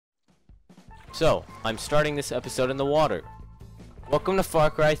So, I'm starting this episode in the water. Welcome to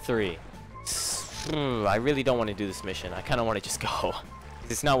Far Cry 3. I really don't want to do this mission. I kind of want to just go.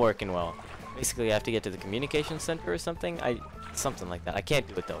 It's not working well. Basically, I have to get to the communication center or something. Something like that. I can't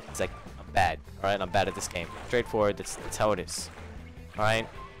do it though. It's like, I'm bad. Alright, I'm bad at this game. Straightforward, that's how it is. Alright?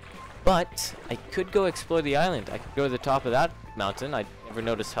 But, I could go explore the island. I could go to the top of that mountain. I never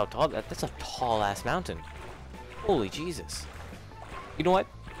noticed how tall that's a tall-ass mountain. Holy Jesus. You know what?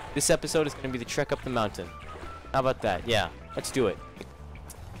 This episode is going to be the trek up the mountain. How about that? Yeah, let's do it.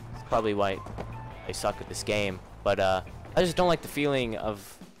 That's probably why I suck at this game. But, I just don't like the feeling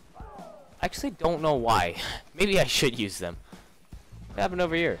of... I actually don't know why. Maybe I should use them. What happened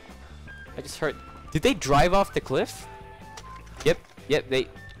over here? I just heard... Did they drive off the cliff? Yep, they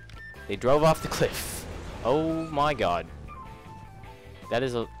drove off the cliff. Oh my god. That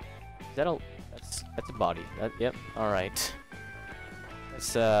is a... Is that a... That's a body. Yep, alright.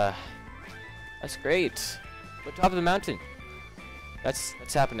 That's great. We're top of the mountain. That's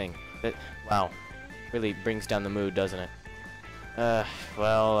happening. Wow. Really brings down the mood, doesn't it?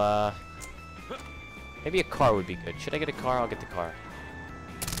 Well, maybe a car would be good. Should I get a car? I'll get the car.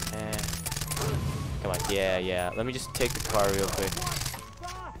 Come on. Yeah. Let me just take the car real quick.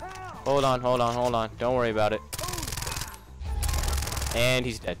 Hold on. Don't worry about it. And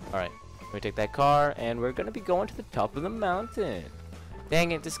he's dead. Alright. Let me take that car, and we're gonna be going to the top of the mountain.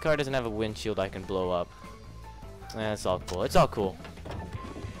 Dang it, this car doesn't have a windshield I can blow up. It's all cool. It's all cool.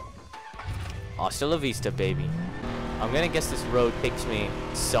 Hasta la vista, baby. I'm gonna guess this road takes me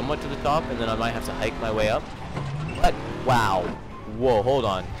somewhat to the top, and then I might have to hike my way up. But, wow. Whoa, hold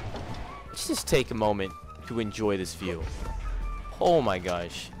on. Let's just take a moment to enjoy this view. Oh my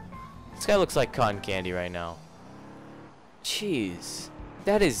gosh. This guy looks like cotton candy right now. Jeez.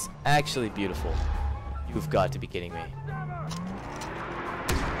 That is actually beautiful. You've got to be kidding me.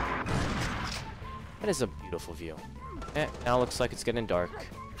 That is a beautiful view. Now it looks like it's getting dark.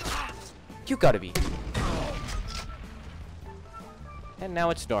 You gotta be. And now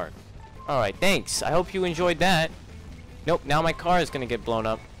it's dark. Alright, thanks. I hope you enjoyed that. Nope, now my car is gonna get blown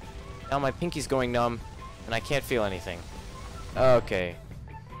up. Now my pinky's going numb, and I can't feel anything. Okay.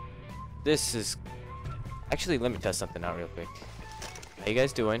 This is... Actually, let me test something out real quick. How you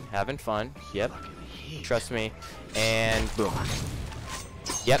guys doing? Having fun? Yep. Trust me. And boom.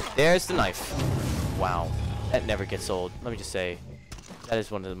 Yep, there's the knife. Wow. That never gets old. Let me just say, that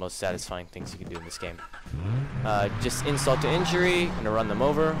is one of the most satisfying things you can do in this game. Just insult to injury. Gonna run them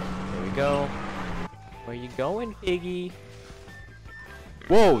over. There we go. Where you going, piggy?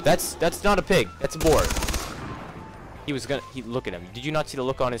 Whoa, that's not a pig. That's a boar. Look at him. Did you not see the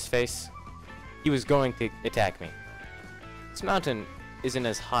look on his face? He was going to attack me. This mountain isn't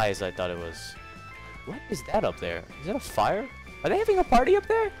as high as I thought it was. What is that up there? Is that a fire? Are they having a party up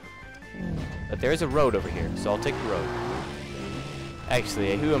there? But there is a road over here, so I'll take the road.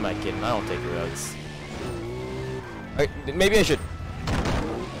 Actually, who am I kidding? I don't take the roads. Alright, maybe I should.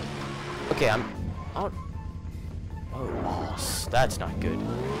 Okay, I'm out. Oh, that's not good.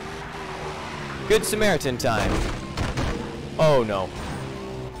 Good Samaritan time. Oh no.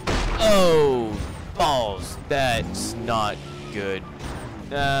 Oh, balls. That's not good.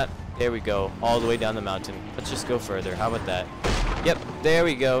 There we go. All the way down the mountain. Let's just go further. How about that? Yep, there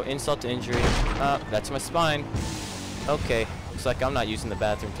we go. Insult to injury. That's my spine. Okay, looks like I'm not using the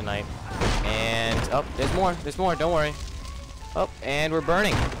bathroom tonight. And, oh, there's more, don't worry. Oh, and we're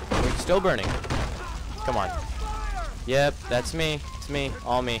burning. We're still burning. Come on. Yep, that's me. It's me.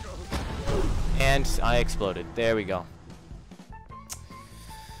 All me. And I exploded. There we go.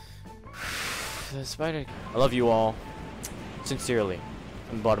 The spider. I love you all. Sincerely.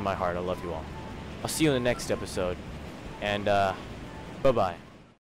 From the bottom of my heart, I love you all. I'll see you in the next episode. And, bye-bye.